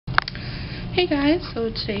Hey guys, so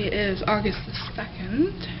today is August the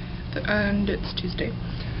 2nd, and it's Tuesday.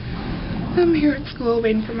 I'm here at school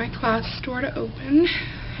waiting for my class door to open,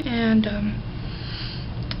 and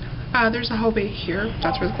there's a hallway here,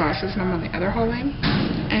 that's where the class is, and I'm on the other hallway,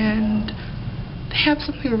 and they have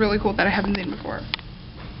something really cool that I haven't seen before.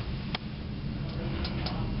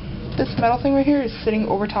 This metal thing right here is sitting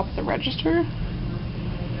over top of the register,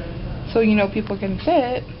 so people can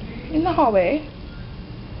sit in the hallway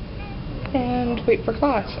and wait for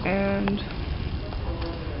class, and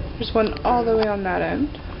there's one all the way on that end.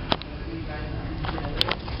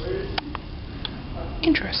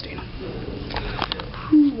 Interesting.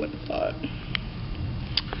 Who would have thought?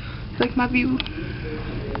 Like my view.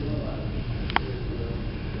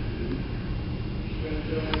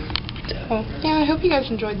 So yeah, I hope you guys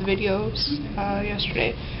enjoyed the videos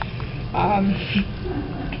yesterday.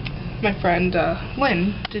 My friend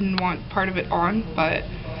Lynn didn't want part of it on, but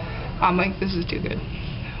I'm like, this is too good.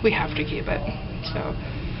 We have to keep it. So,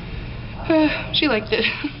 she liked it.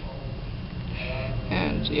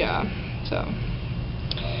 And, yeah,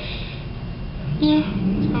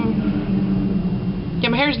 yeah,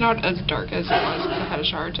 my hair's not as dark as it was because I had a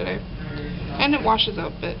shower today. And it washes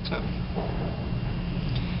out a bit, so.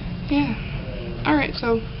 Yeah. Alright,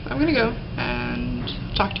 so, I'm gonna go and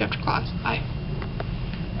talk to you after class. Bye.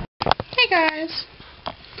 Hey guys!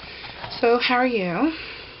 So, how are you?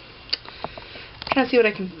 Trying to see what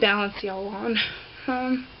I can balance y'all on.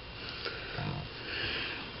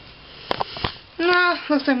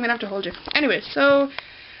 Looks like I'm gonna have to hold you. Anyway, so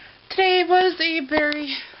today was a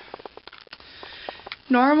very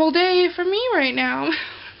normal day for me right now.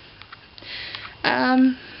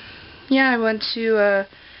 Yeah, I went to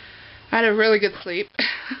I had a really good sleep.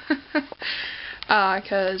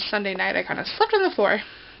 Cause Sunday night I kinda slept on the floor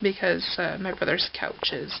because my brother's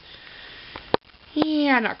couch is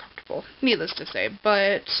not comfortable, needless to say,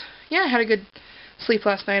 but yeah, I had a good sleep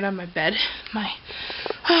last night on my bed, my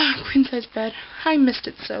queen size bed. I missed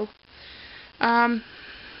it so.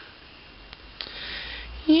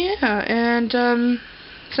 Yeah, and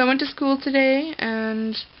so I went to school today,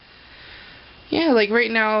 and yeah, like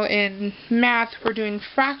right now in math we're doing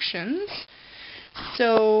fractions,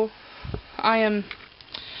 so I'm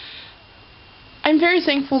very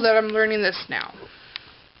thankful that I'm learning this now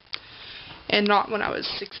and not when I was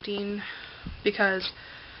 16, because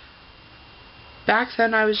back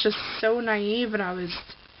then I was just so naive, and I was,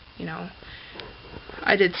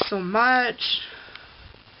 I did so much,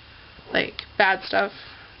 like, bad stuff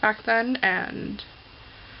back then, and,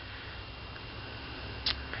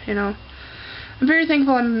 I'm very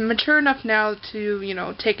thankful I'm mature enough now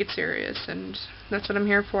to, take it serious, and that's what I'm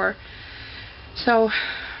here for. So,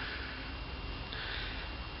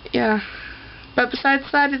 yeah, but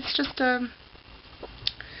besides that, it's just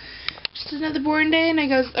another boring day, and I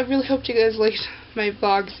really hoped you guys liked my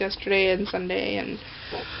vlogs yesterday and Sunday and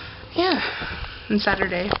and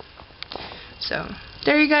Saturday. So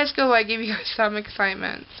there you guys go. I gave you guys some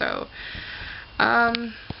excitement. So yeah,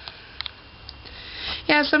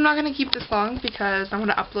 so I'm not gonna keep this long because I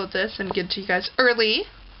want to upload this and get to you guys early.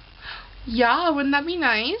 Yeah, wouldn't that be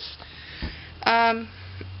nice?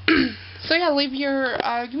 So yeah, leave your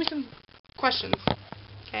give me some questions.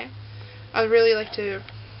 Okay, I'd really like to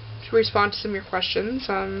respond to some of your questions,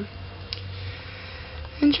 and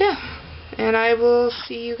yeah, and I will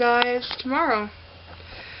see you guys tomorrow.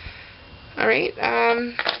 Alright,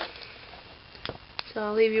 so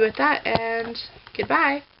I'll leave you with that, and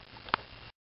goodbye.